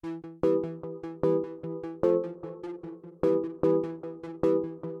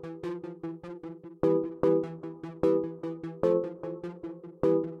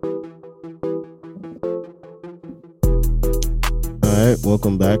right,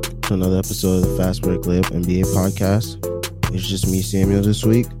 welcome back to another episode of the Fast Break Layup NBA podcast. It's just me, Samuel, this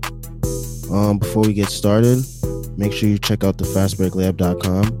week. Before we get started, make sure you check out the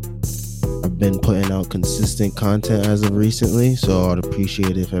fastbreaklayup.com. I've been putting out consistent content as of recently, so I'd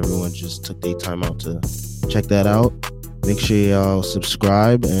appreciate it if everyone just took their time out to check that out. Make sure y'all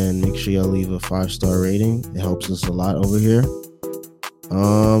subscribe and make sure y'all leave a 5-star rating. It helps us a lot over here.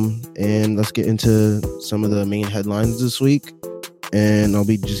 And let's get into some of the main headlines this week. And I'll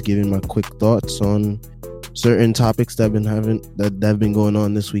be just giving my quick thoughts on certain topics that have been going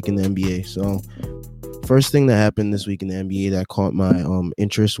on this week in the NBA. So, first thing that happened this week in the NBA that caught my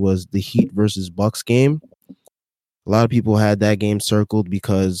interest was the Heat versus Bucks game. A lot of people had that game circled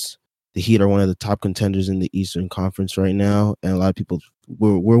because the Heat are one of the top contenders in the Eastern Conference right now, and a lot of people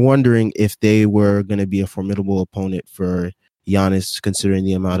were wondering if they were going to be a formidable opponent for Giannis, considering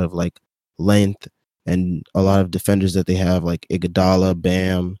the amount of length and a lot of defenders that they have, like Iguodala,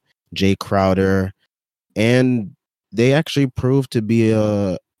 Bam, Jay Crowder, and they actually proved to be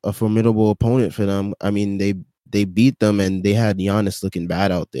a formidable opponent for them. I mean, they beat them, and they had Giannis looking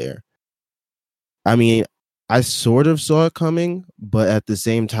bad out there. I mean, I sort of saw it coming, but at the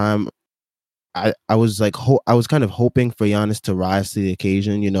same time, I was I was kind of hoping for Giannis to rise to the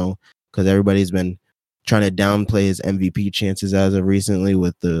occasion, because everybody's been trying to downplay his MVP chances as of recently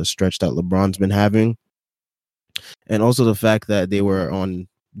with the stretch that LeBron's been having. And also the fact that they were on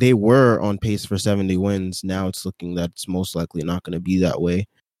pace for 70 wins. Now it's looking that it's most likely not going to be that way.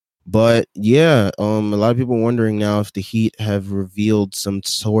 But yeah, a lot of people wondering now if the Heat have revealed some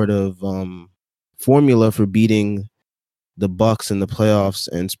sort of formula for beating the Bucks in the playoffs,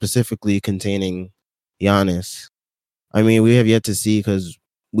 and specifically containing Giannis. I mean, we have yet to see, because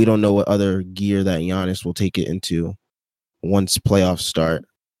we don't know what other gear that Giannis will take it into once playoffs start.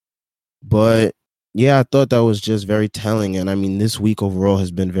 But yeah, I thought that was just very telling. And I mean, this week overall has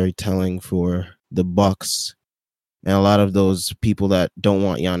been very telling for the Bucks and a lot of those people that don't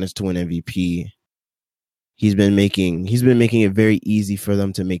want Giannis to win MVP. He's been making it very easy for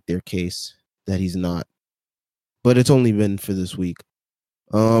them to make their case that he's not. But it's only been for this week.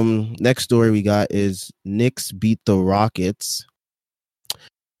 Next story we got is Knicks beat the Rockets.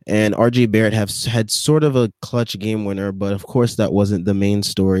 And RJ Barrett had sort of a clutch game winner, but of course that wasn't the main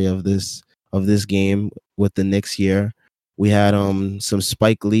story of this game with the Knicks here. We had some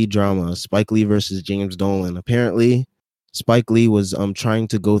Spike Lee drama, Spike Lee versus James Dolan. Apparently, Spike Lee was trying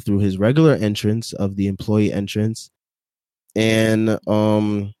to go through his regular entrance of the employee entrance, and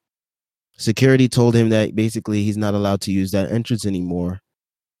security told him that basically he's not allowed to use that entrance anymore.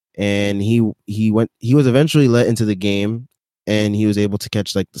 And he was eventually let into the game, and he was able to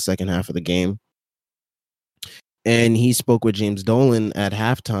catch the second half of the game. And he spoke with James Dolan at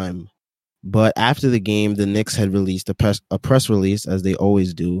halftime. But after the game, the Knicks had released a press release, as they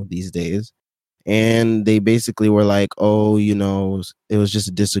always do these days. And they basically were like, oh, it was just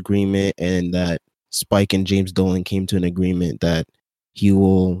a disagreement, and that Spike and James Dolan came to an agreement that he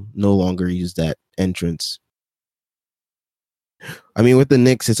will no longer use that entrance. I mean, with the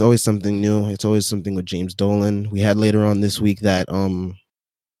Knicks, it's always something new. It's always something with James Dolan. We had later on this week that, not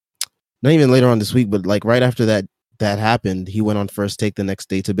even later on this week, but right after that happened, he went on First Take the next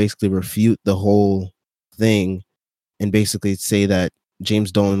day to basically refute the whole thing and basically say that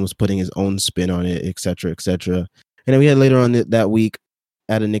James Dolan was putting his own spin on it, et cetera, et cetera. And then we had later on that week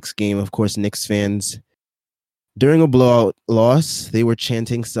at a Knicks game, of course, Knicks fans, during a blowout loss, they were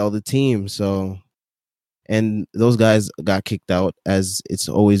chanting "Sell the team." So, and those guys got kicked out, as it's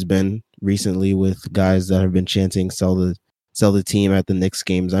always been recently with guys that have been chanting "Sell the team" at the Knicks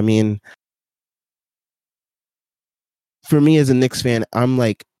games. I mean, for me as a Knicks fan, I'm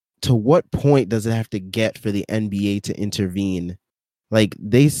like, to what point does it have to get for the NBA to intervene?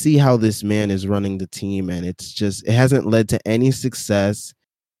 They see how this man is running the team, and it hasn't led to any success.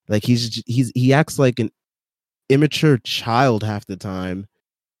 He acts like an immature child half the time,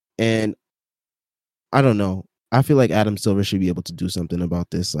 and I don't know. I feel like Adam Silver should be able to do something about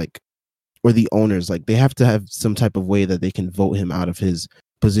this, or the owners. They have to have some type of way that they can vote him out of his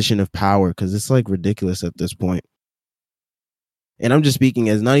position of power, because it's ridiculous at this point. And I'm just speaking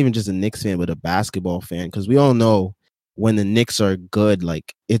as not even just a Knicks fan, but a basketball fan, because we all know when the Knicks are good,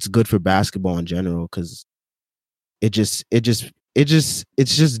 it's good for basketball in general, because it's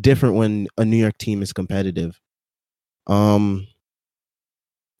just different when a New York team is competitive.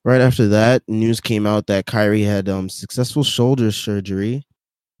 Right after that, news came out that Kyrie had successful shoulder surgery,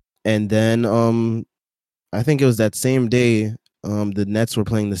 and then I think it was that same day the Nets were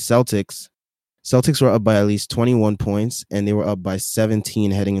playing the Celtics. Celtics were up by at least 21 points, and they were up by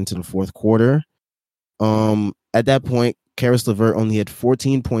 17 heading into the fourth quarter. At that point, Karis LeVert only had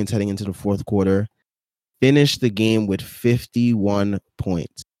 14 points heading into the fourth quarter, finished the game with 51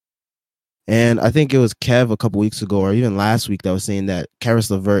 points. And I think it was Kev a couple weeks ago, or even last week, that was saying that Karis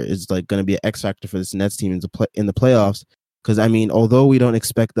LeVert is like going to be an X factor for this Nets team in the playoffs. Because I mean, although we don't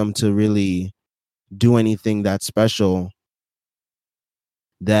expect them to really do anything that special,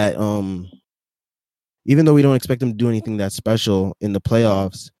 that even though we don't expect them to do anything that special in the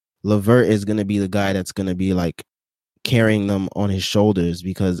playoffs, LeVert is going to be the guy that's going to be like carrying them on his shoulders,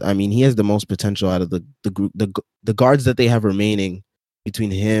 because I mean, he has the most potential out of the group, the guards that they have remaining,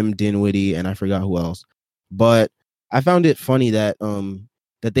 between him, Dinwiddie, and I forgot who else. But I found it funny that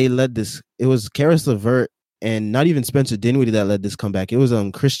that they led this. It was Karis LeVert and not even Spencer Dinwiddie that led this comeback. It was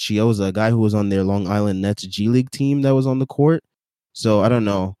Chris Chiozza, a guy who was on their Long Island Nets G League team, that was on the court. So I don't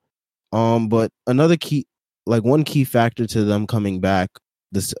know. But another key, like one key factor to them coming back,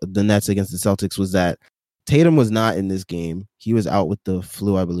 the Nets against the Celtics, was that Tatum was not in this game. He was out with the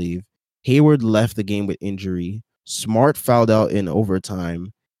flu, I believe. Hayward left the game with injury. Smart fouled out in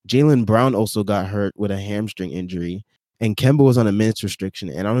overtime. Jaylen Brown also got hurt with a hamstring injury. And Kemba was on a minutes restriction,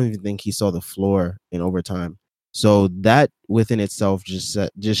 and I don't even think he saw the floor in overtime. So that within itself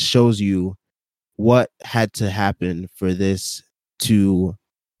just shows you what had to happen for this to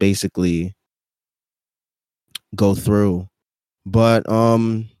basically go through. But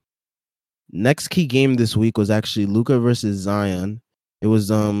next key game this week was actually Luka versus Zion. It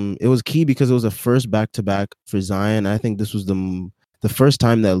was key because it was a first back-to-back for Zion. I think this was the first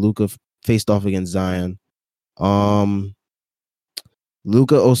time that Luka faced off against Zion.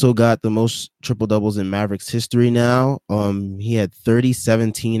 Luka also got the most triple doubles in Mavericks history now. He had 30,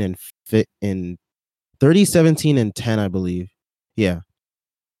 17, and 30, 17, and 10, I believe. Yeah.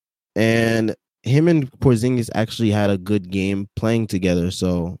 And him and Porzingis actually had a good game playing together,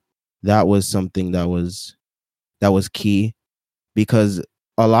 so that was something that was key, because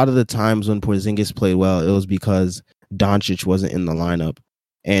a lot of the times when Porzingis played well, it was because Doncic wasn't in the lineup,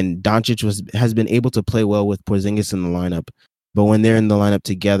 and Doncic has been able to play well with Porzingis in the lineup, but when they're in the lineup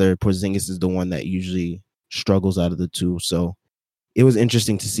together, Porzingis is the one that usually struggles out of the two. So it was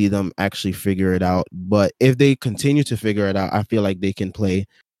interesting to see them actually figure it out. But if they continue to figure it out, I feel like they can play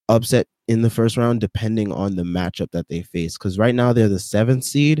upset in the first round depending on the matchup that they face. Because right now they're the 7th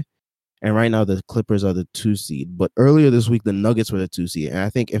seed, and right now the Clippers are the 2 seed. But earlier this week, the Nuggets were the 2 seed. And I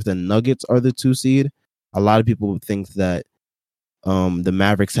think if the Nuggets are the 2 seed, a lot of people would think that the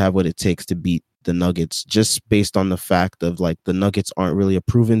Mavericks have what it takes to beat the Nuggets, just based on the fact of like the Nuggets aren't really a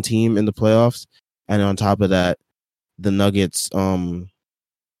proven team in the playoffs. And on top of that, the Nuggets,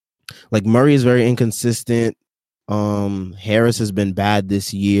 like Murray is very inconsistent. Harris has been bad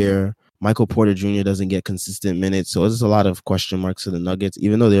this year. Michael Porter Jr. doesn't get consistent minutes. So there's a lot of question marks for the Nuggets,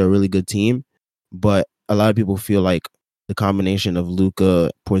 even though they're a really good team. But a lot of people feel like the combination of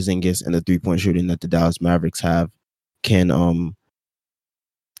Luka, Porzingis, and the 3-point shooting that the Dallas Mavericks have can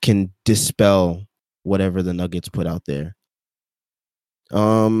dispel whatever the Nuggets put out there.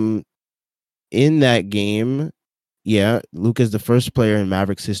 In that game, yeah, Luka is the first player in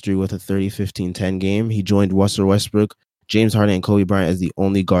Mavericks history with a 30, 15, 10 game. He joined Russell Westbrook, James Harden, and Kobe Bryant as the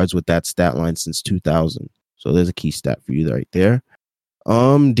only guards with that stat line since 2000. So there's a key stat for you right there.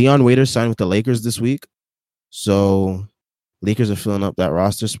 Dion Waiters signed with the Lakers this week. So Lakers are filling up that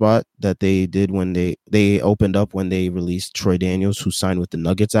roster spot that they did when they opened up when they released Troy Daniels, who signed with the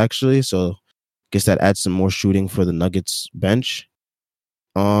Nuggets actually. So I guess that adds some more shooting for the Nuggets bench.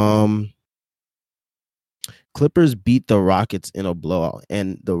 Clippers beat the Rockets in a blowout,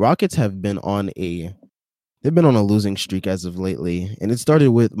 and the Rockets have been on a losing streak as of lately, and it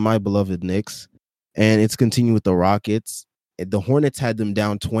started with my beloved Knicks, and it's continued with the Rockets. The Hornets had them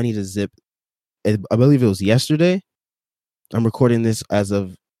down 20-0. I believe it was yesterday. I'm recording this as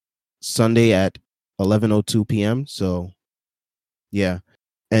of Sunday at 11:02 p.m. So, yeah,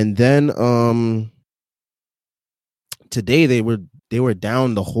 and then today they were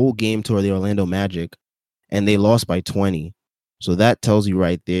down the whole game to the Orlando Magic, and they lost by 20. So that tells you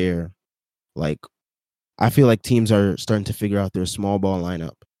right there, like, I feel like teams are starting to figure out their small ball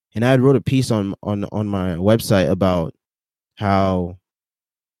lineup. And I had wrote a piece on my website about how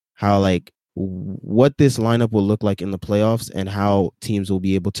like what this lineup will look like in the playoffs and how teams will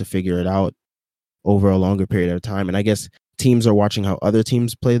be able to figure it out over a longer period of time. And I guess teams are watching how other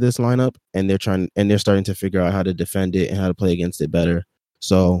teams play this lineup, and they're starting to figure out how to defend it and how to play against it better.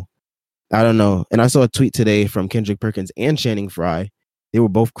 So I don't know. And I saw a tweet today from Kendrick Perkins and Channing Frye. They were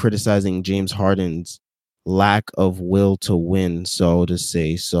both criticizing James Harden's lack of will to win, so to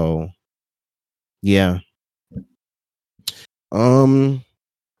say. So yeah.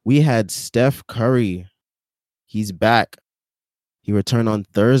 We had Steph Curry. He's back He returned on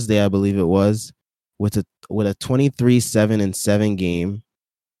Thursday, I believe it was, with a 23-7-7 game,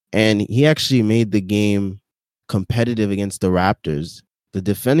 and he actually made the game competitive against the Raptors, the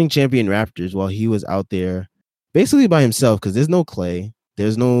defending champion Raptors, while he was out there basically by himself because there's no Clay,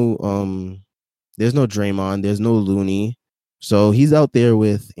 there's no Draymond, there's no Looney, so he's out there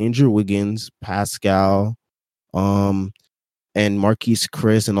with Andrew Wiggins, Pascal, and Marquise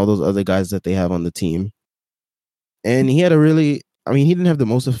Chris and all those other guys that they have on the team. And he had he didn't have the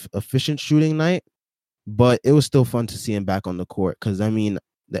most efficient shooting night, but it was still fun to see him back on the court because, I mean,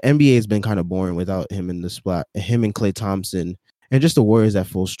 the NBA has been kind of boring without him in the spot, him and Klay Thompson, and just the Warriors at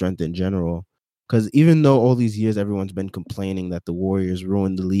full strength in general. Because even though all these years everyone's been complaining that the Warriors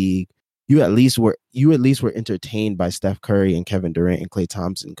ruined the league, you at least were entertained by Steph Curry and Kevin Durant and Klay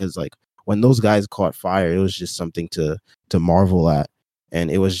Thompson. Because like when those guys caught fire, it was just something to marvel at, and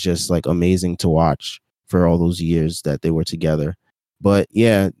it was just like amazing to watch for all those years that they were together. But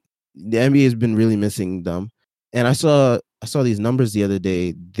yeah, the NBA has been really missing them. And I saw these numbers the other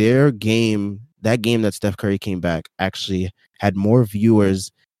day. That game that Steph Curry came back, actually had more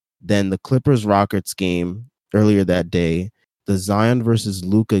viewers than the Clippers Rockets game earlier that day, the Zion versus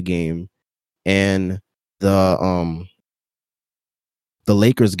Luka game, and the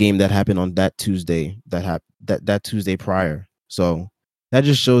Lakers game that happened on that Tuesday that Tuesday prior. So that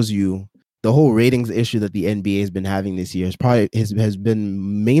just shows you the whole ratings issue that the NBA has been having this year has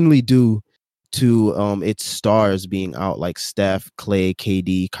been mainly due to its stars being out, like Steph, Clay,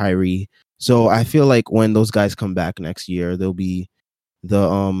 KD, Kyrie. So I feel like when those guys come back next year, there'll be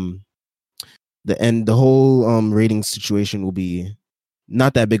the whole rating situation will be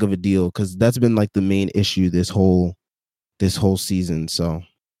not that big of a deal because that's been like the main issue this whole season. So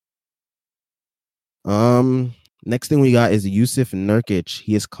next thing we got is Jusuf Nurkic.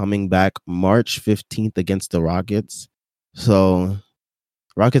 He is coming back March 15th against the Rockets. So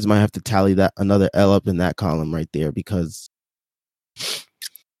Rockets might have to tally that another L up in that column right there because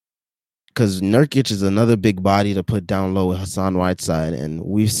Nurkic is another big body to put down low with Hassan Whiteside, and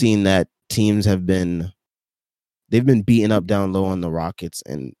we've seen that teams they've been beaten up down low on the Rockets,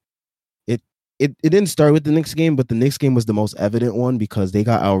 and it didn't start with the Knicks game, but the Knicks game was the most evident one because they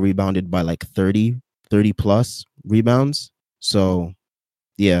got out rebounded by like 30 plus rebounds. So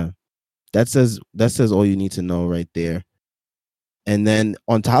yeah, that says all you need to know right there. And then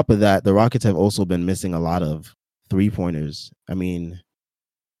on top of that, the Rockets have also been missing a lot of 3-pointers. I mean,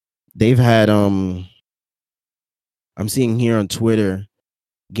 they've had I'm seeing here on Twitter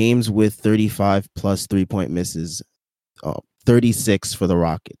games with 35 plus 3-point misses, 36 for the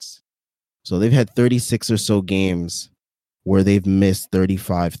Rockets. So they've had 36 or so games where they've missed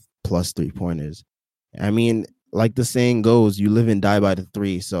 35 plus 3-pointers. I mean, like the saying goes, you live and die by the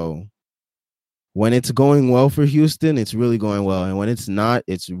three. So when it's going well for Houston, it's really going well. And when it's not,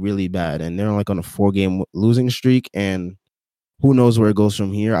 it's really bad. And they're like on a 4-game losing streak. And who knows where it goes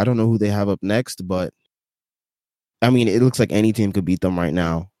from here. I don't know who they have up next, but I mean, it looks like any team could beat them right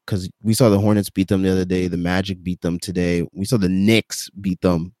now because we saw the Hornets beat them the other day. The Magic beat them today. We saw the Knicks beat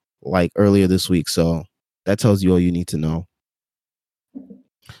them like earlier this week. So that tells you all you need to know.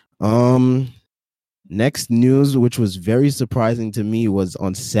 Next news, which was very surprising to me, was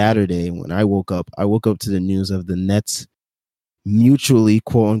on Saturday when I woke up. I woke up to the news of the Nets mutually,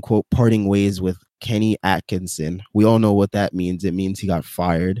 quote unquote, parting ways with Kenny Atkinson. We all know what that means. It means he got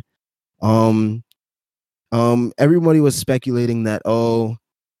fired. Everybody was speculating that,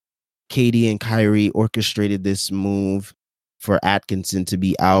 KD and Kyrie orchestrated this move for Atkinson to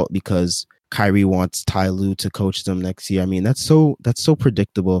be out because Kyrie wants Ty Lue to coach them next year. I mean, that's so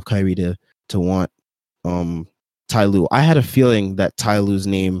predictable of Kyrie to want Ty Lue. I had a feeling that Ty Lue's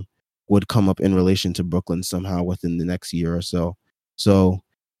name would come up in relation to Brooklyn somehow within the next year or so. So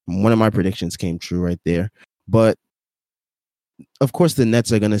one of my predictions came true right there. But of course, the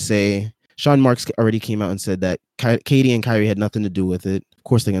Nets are going to say, Sean Marks already came out and said that KD and Kyrie had nothing to do with it. Of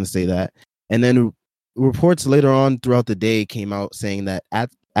course, they're going to say that. And then reports later on throughout the day came out saying that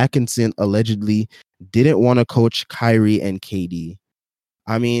Atkinson allegedly didn't want to coach Kyrie and KD.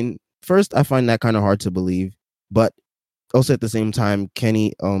 I mean, first, I find that kind of hard to believe, but also at the same time,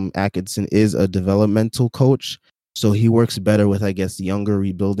 Kenny Atkinson is a developmental coach, so he works better with, I guess, younger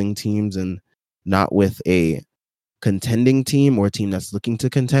rebuilding teams and not with a contending team or a team that's looking to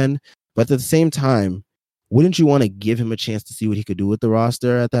contend. But at the same time, wouldn't you want to give him a chance to see what he could do with the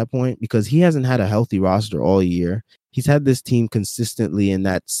roster at that point? Because he hasn't had a healthy roster all year. He's had this team consistently in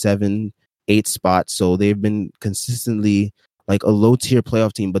that 7-8 spot, so they've been consistently like a low-tier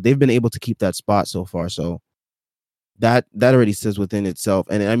playoff team, but they've been able to keep that spot so far. So that already says within itself.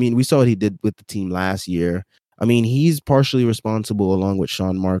 And I mean, we saw what he did with the team last year. I mean, he's partially responsible along with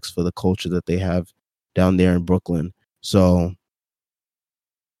Sean Marks for the culture that they have down there in Brooklyn. So,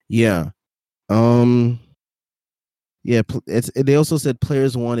 yeah. Um yeah, they also said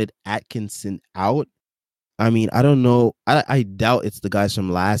players wanted Atkinson out. I mean, I don't know. I doubt it's the guys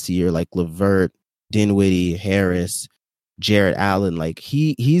from last year like LeVert, Dinwiddie, Harris, Jarrett Allen. Like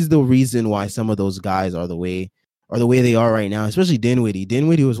he's the reason why some of those guys are the way they are right now, especially Dinwiddie.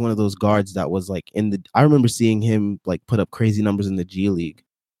 Dinwiddie was one of those guards that was like I remember seeing him like put up crazy numbers in the G League.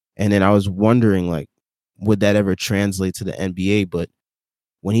 And then I was wondering like would that ever translate to the NBA, but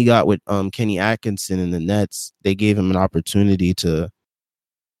when he got with Kenny Atkinson in the Nets, they gave him an opportunity to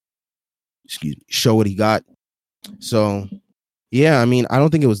show what he got. So, yeah, I mean, I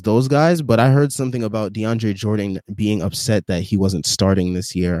don't think it was those guys, but I heard something about DeAndre Jordan being upset that he wasn't starting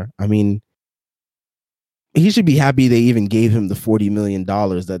this year. I mean, he should be happy they even gave him the $40 million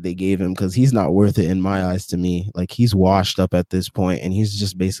that they gave him because he's not worth it in my eyes to me. Like, he's washed up at this point, and he's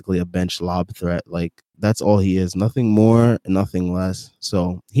just basically a bench lob threat. Like, that's all he is. Nothing more, nothing less.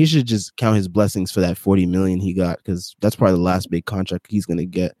 So he should just count his blessings for that $40 million he got because that's probably the last big contract he's going to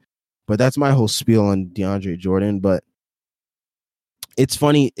get. But that's my whole spiel on DeAndre Jordan. But it's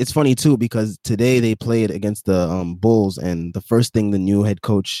funny too because today they played against the Bulls, and the first thing the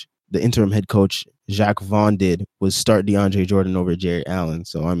interim head coach Jacques Vaughn did was start DeAndre Jordan over Jarrett Allen.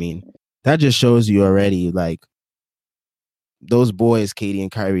 So I mean, that just shows you already like those boys, KD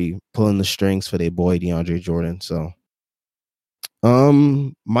and Kyrie, pulling the strings for their boy DeAndre Jordan. So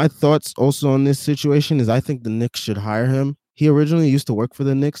my thoughts also on this situation is I think the Knicks should hire him. He originally used to work for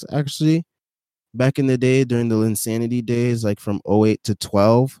the Knicks actually back in the day during the Linsanity days, like from 08 to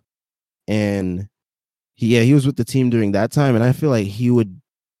 12. And he was with the team during that time. And I feel like he would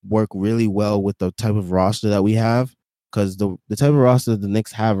work really well with the type of roster that we have. Because the type of roster the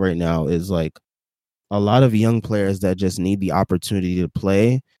Knicks have right now is like a lot of young players that just need the opportunity to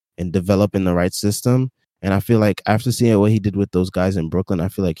play and develop in the right system. And I feel like after seeing what he did with those guys in Brooklyn, I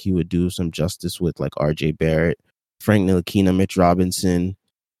feel like he would do some justice with like RJ Barrett, Frank Ntilikina, Mitch Robinson,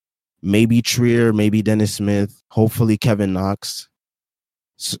 maybe Trier, maybe Dennis Smith, hopefully Kevin Knox.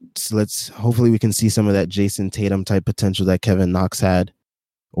 So hopefully we can see some of that Jason Tatum type potential that Kevin Knox had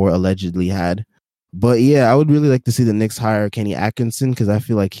or allegedly had. But yeah, I would really like to see the Knicks hire Kenny Atkinson because I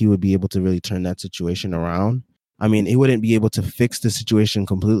feel like he would be able to really turn that situation around. I mean, he wouldn't be able to fix the situation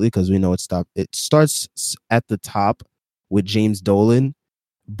completely because we know it starts at the top with James Dolan,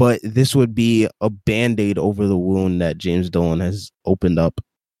 but this would be a Band-Aid over the wound that James Dolan has opened up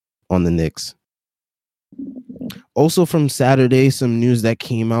on the Knicks. Also from Saturday, some news that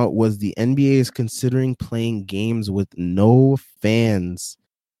came out was the NBA is considering playing games with no fans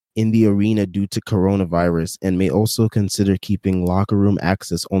in the arena due to coronavirus and may also consider keeping locker room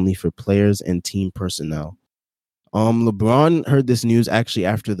access only for players and team personnel. LeBron heard this news actually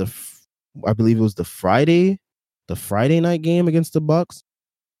after I believe it was the Friday night game against the Bucks.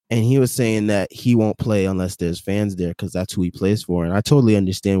 And he was saying that he won't play unless there's fans there because that's who he plays for. And I totally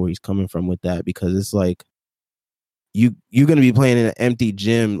understand where he's coming from with that because it's like you're going to be playing in an empty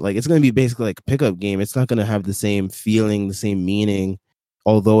gym. Like it's going to be basically like a pickup game. It's not going to have the same feeling, the same meaning,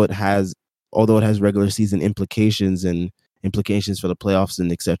 although it has regular season implications and implications for the playoffs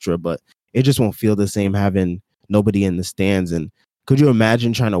and etc. But it just won't feel the same having nobody in the stands. And could you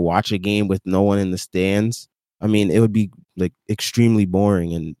imagine trying to watch a game with no one in the stands? I mean, it would be like extremely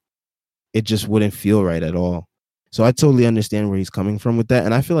boring and it just wouldn't feel right at all. So I totally understand where he's coming from with that.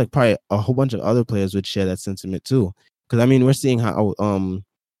 And I feel like probably a whole bunch of other players would share that sentiment too. Because I mean, we're seeing how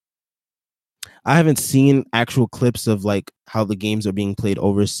I haven't seen actual clips of like how the games are being played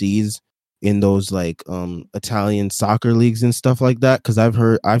overseas in those like Italian soccer leagues and stuff like that. Because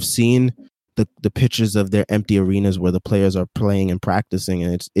I've seen the pictures of their empty arenas where the players are playing and practicing,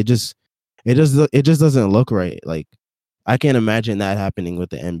 and it just doesn't look right. Like I can't imagine that happening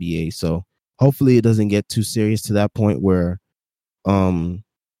with the NBA. So hopefully it doesn't get too serious to that point where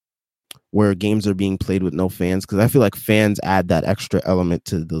games are being played with no fans, because I feel like fans add that extra element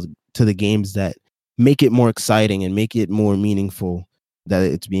to the games that make it more exciting and make it more meaningful that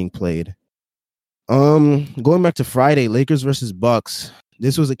it's being played. Going back to Friday, Lakers versus Bucks.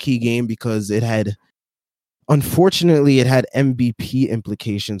 This was a key game because unfortunately it had MVP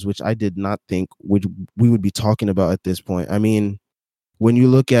implications, which I did not think we would be talking about at this point. I mean, when you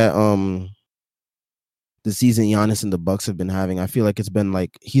look at the season Giannis and the Bucks have been having, I feel like it's been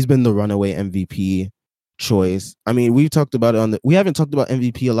like he's been the runaway MVP choice. I mean, we haven't talked about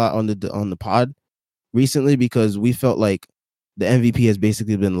MVP a lot on the pod recently because we felt like the MVP has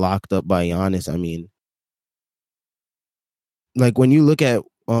basically been locked up by Giannis. I mean, like when you look at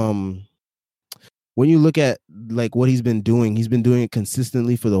when you look at like what he's been doing it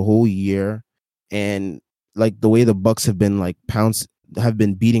consistently for the whole year, and like the way the Bucks have been like have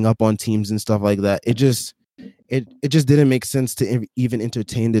been beating up on teams and stuff like that. It just didn't make sense to even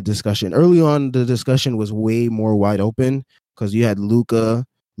entertain the discussion. Early on, the discussion was way more wide open because you had Luka.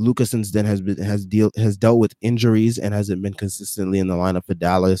 Luka since then has dealt with injuries and hasn't been consistently in the lineup for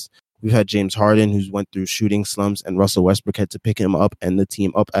Dallas. We've had James Harden, who's went through shooting slumps, and Russell Westbrook had to pick him up and the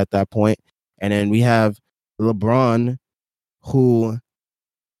team up at that point. And then we have LeBron, who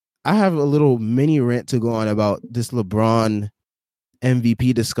I have a little mini rant to go on about this LeBron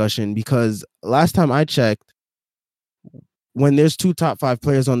MVP discussion, because last time I checked, when there's two top 5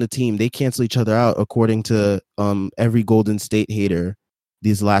 players on the team, they cancel each other out, according to every Golden State hater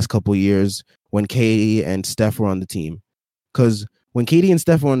these last couple years when KD and Steph were on the team. Because when KD and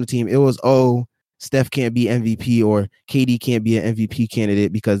Steph were on the team, it was, oh, Steph can't be MVP or KD can't be an MVP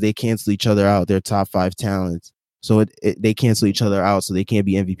candidate because they cancel each other out, their top 5 talents. So they cancel each other out, so they can't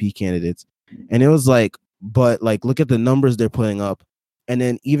be MVP candidates. And it was like, but like, look at the numbers they're putting up. And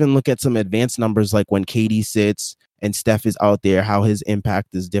then even look at some advanced numbers, like when KD sits and Steph is out there, how his impact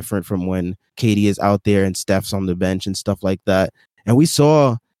is different from when KD is out there and Steph's on the bench and stuff like that. And we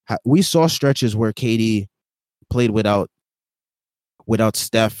saw stretches where KD played without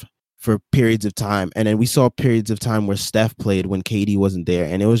Steph for periods of time. And then we saw periods of time where Steph played when KD wasn't there.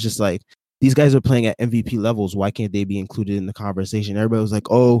 And it was just like, these guys are playing at MVP levels. Why can't they be included in the conversation? Everybody was like,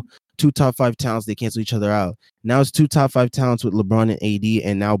 oh, 2 top 5 talents, they cancel each other out. Now it's 2 top 5 talents with LeBron and AD,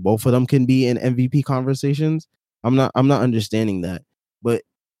 and now both of them can be in MVP conversations. I'm not understanding that. But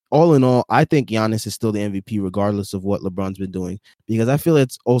all in all, I think Giannis is still the MVP regardless of what LeBron's been doing, because I feel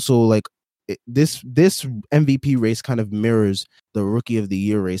it's also like this MVP race kind of mirrors the Rookie of the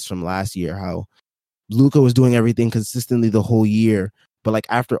Year race from last year, how Luka was doing everything consistently the whole year, but like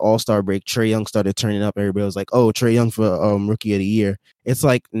after All-Star break, Trae Young started turning up. Everybody was like, oh, Trae Young for Rookie of the Year. It's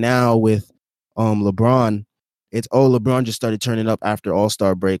like now with LeBron, it's, oh, LeBron just started turning up after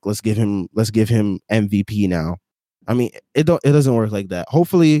All-Star break. Let's give him MVP now. I mean, it doesn't work like that.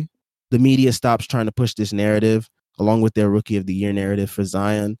 Hopefully the media stops trying to push this narrative along with their Rookie of the Year narrative for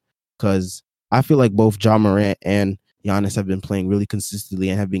Zion, because I feel like both Ja Morant and Giannis have been playing really consistently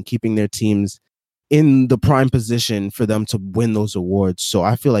and have been keeping their teams in the prime position for them to win those awards. So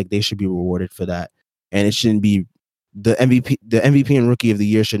I feel like they should be rewarded for that. And it shouldn't be the MVP and Rookie of the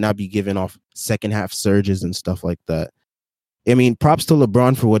Year should not be given off second half surges and stuff like that. I mean, props to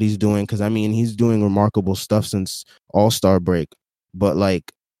LeBron for what he's doing, because I mean, he's doing remarkable stuff since All-Star break. But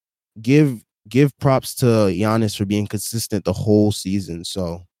like, give props to Giannis for being consistent the whole season.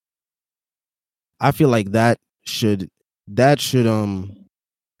 So I feel like that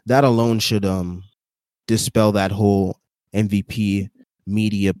alone should dispel that whole MVP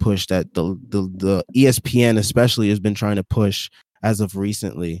media push that the ESPN especially has been trying to push as of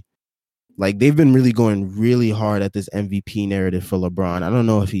recently. Like, they've been really going really hard at this MVP narrative for LeBron. I don't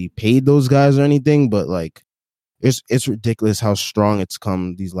know if he paid those guys or anything, but like, it's ridiculous how strong it's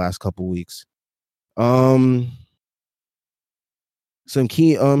come these last couple weeks. Some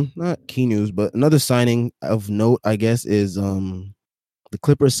key not key news, but another signing of note, I guess, is the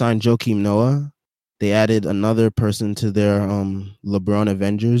Clippers signed Joakim Noah. They added another person to their LeBron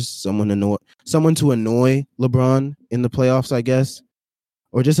Avengers, someone to annoy LeBron in the playoffs, I guess,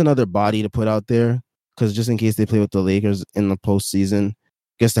 or just another body to put out there, because just in case they play with the Lakers in the postseason,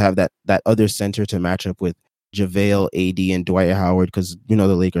 just to have that other center to match up with JaVale, AD, and Dwight Howard, because the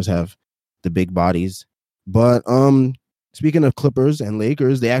Lakers have the big bodies. But speaking of Clippers and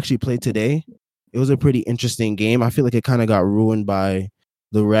Lakers, they actually played today. It was a pretty interesting game. I feel like it kind of got ruined by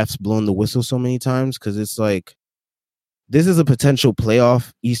the refs blowing the whistle so many times, because it's like, this is a potential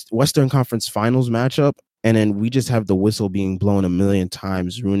playoff Western Conference Finals matchup, and then we just have the whistle being blown a million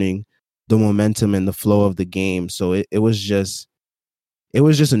times, ruining the momentum and the flow of the game. So it was just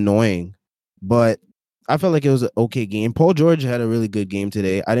annoying. But I felt like it was an okay game. Paul George had a really good game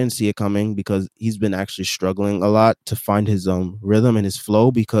today. I didn't see it coming, because he's been actually struggling a lot to find his rhythm and his flow,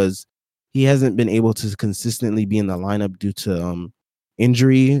 because he hasn't been able to consistently be in the lineup due to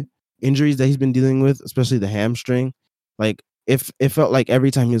injuries that he's been dealing with, especially the hamstring. Like, if it felt like every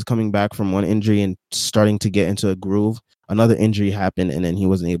time he was coming back from one injury and starting to get into a groove, another injury happened and then he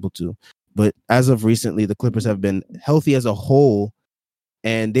wasn't able to. But as of recently, the Clippers have been healthy as a whole,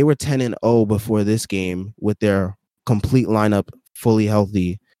 and they were 10-0 before this game with their complete lineup fully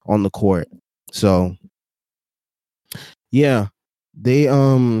healthy on the court. So yeah, they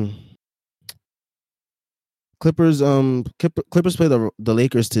Clippers play the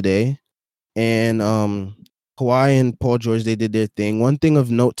Lakers today, and Kawhi and Paul George, they did their thing. One thing of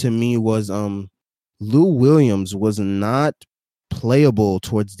note to me was Lou Williams was not playable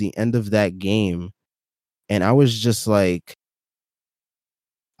towards the end of that game. And I was just like,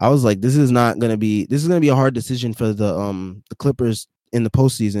 this is going to be a hard decision for the Clippers in the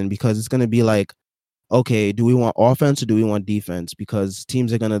postseason, because it's going to be like, okay, do we want offense or do we want defense? Because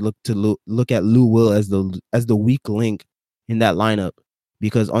teams are going to look at Lou Will as the weak link in that lineup.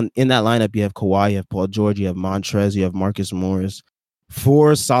 Because in that lineup, you have Kawhi, you have Paul George, you have Montrez, you have Marcus Morris,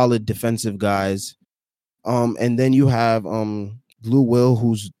 4 solid defensive guys. And then you have Lou Will,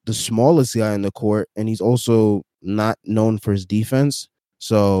 who's the smallest guy in the court, and he's also not known for his defense.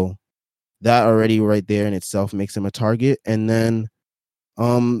 So that already right there in itself makes him a target. And then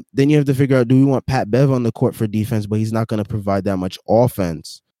you have to figure out, do we want Pat Bev on the court for defense, but he's not going to provide that much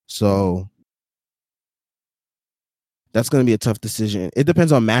offense. So that's going to be a tough decision. It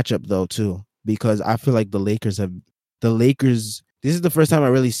depends on matchup though too, because I feel like the Lakers, this is the first time I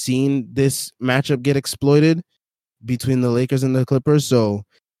really seen this matchup get exploited between the Lakers and the Clippers. So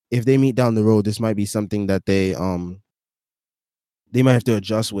if they meet down the road, this might be something that they might have to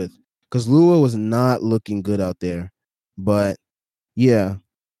adjust with, because Lua was not looking good out there. But yeah,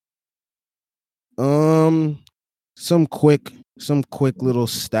 some quick little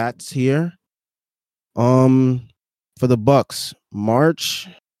stats here. For the Bucks, March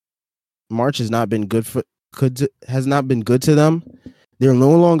has not been good to them. They're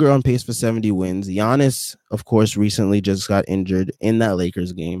no longer on pace for 70 wins. Giannis, of course, recently just got injured in that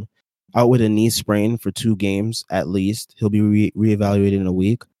Lakers game, out with a knee sprain for 2 games at least. He'll be reevaluated in a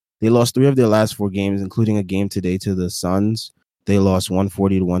week. They lost 3 of their last 4 games, including a game today to the Suns. They lost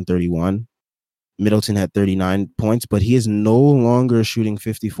 140 to 131. Middleton had 39 points, but he is no longer shooting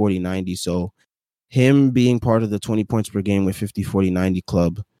 50, 40, 90. So him being part of the 20 points per game with 50, 40, 90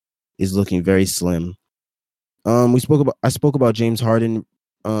 club is looking very slim. I spoke about James Harden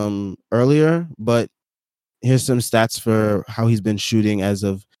earlier, but here's some stats for how he's been shooting as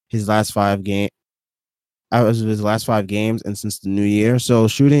of his last 5 games and since the new year. So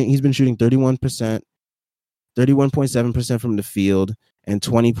he's been shooting 31%, 31.7% from the field, and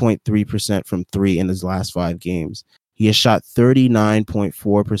 20.3% from 3 in his last 5 games. He has shot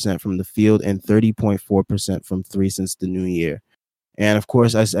 39.4% from the field and 30.4% from 3 since the new year. And of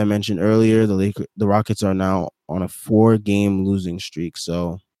course, as I mentioned earlier, the Rockets are now on a 4-game losing streak.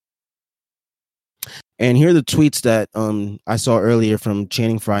 So, and here are the tweets that I saw earlier from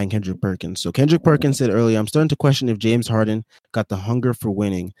Channing Frye and Kendrick Perkins. So Kendrick Perkins said earlier, "I'm starting to question if James Harden got the hunger for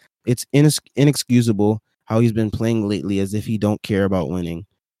winning. It's inexcusable how he's been playing lately, as if he don't care about winning."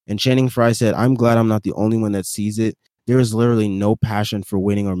 And Channing Frye said, "I'm glad I'm not the only one that sees it. There is literally no passion for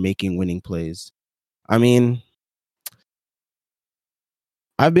winning or making winning plays." I mean,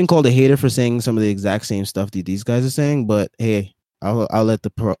 I've been called a hater for saying some of the exact same stuff that these guys are saying, but hey, I'll let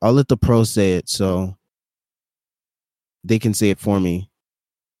the pros say it, so they can say it for me.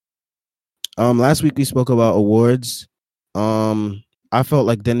 Last week we spoke about awards. I felt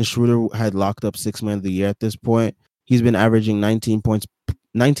like Dennis Schroeder had locked up 6th man of the year at this point. He's been averaging 19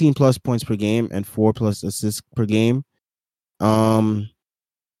 plus points per game and 4 plus assists per game.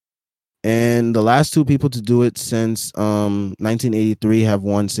 And the last 2 people to do it since 1983 have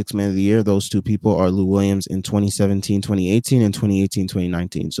won 6th man of the year. Those 2 people are Lou Williams in 2017-2018 and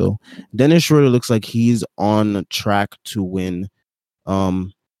 2018-2019. So Dennis Schroeder looks like he's on track to win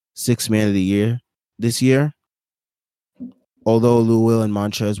 6th man of the year this year. Although Lou Will and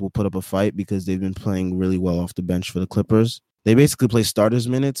Montrez will put up a fight because they've been playing really well off the bench for the Clippers. They basically play starters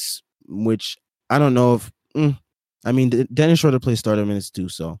minutes, which I don't know if... Dennis Schroeder plays starter minutes too,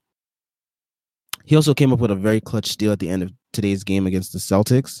 so... He also came up with a very clutch steal at the end of today's game against the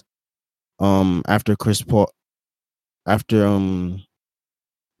Celtics. Right after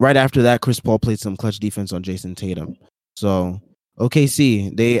that, Chris Paul played some clutch defense on Jason Tatum. So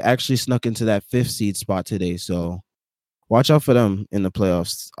OKC, they actually snuck into that 5th seed spot today. So watch out for them in the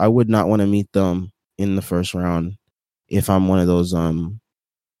playoffs. I would not want to meet them in the first round if I'm one of those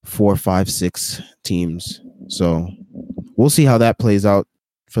 4, 5, 6 teams. So we'll see how that plays out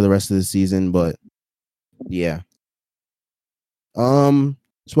for the rest of the season, but yeah.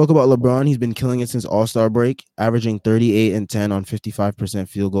 Spoke about LeBron. He's been killing it since All-Star break, averaging 38 and 10 on 55%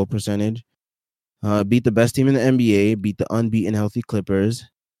 field goal percentage. Beat the best team in the NBA, beat the unbeaten healthy Clippers,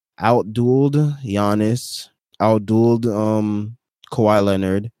 outdueled Giannis, outdueled Kawhi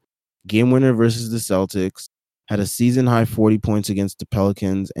Leonard, game winner versus the Celtics, had a season high 40 points against the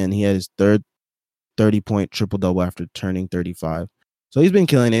Pelicans, and he had his third 30-point triple-double after turning 35. So he's been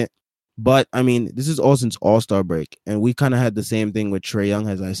killing it. But, I mean, this is all since All-Star break. And we kind of had the same thing with Trae Young,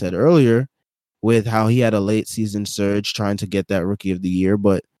 as I said earlier, with how he had a late season surge trying to get that Rookie of the Year.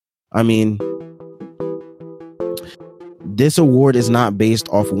 But, I mean, this award is not based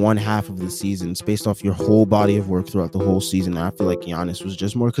off one half of the season. It's based off your whole body of work throughout the whole season. I feel like Giannis was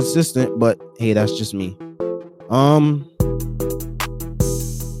just more consistent, but hey, that's just me.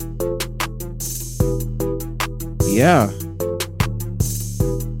 Yeah.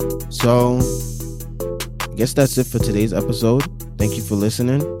 So I guess that's it for today's episode. Thank you for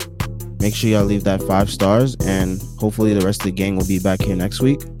listening. Make sure y'all leave that 5 stars, and hopefully the rest of the gang will be back here next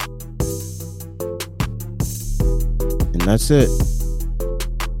week. And that's it.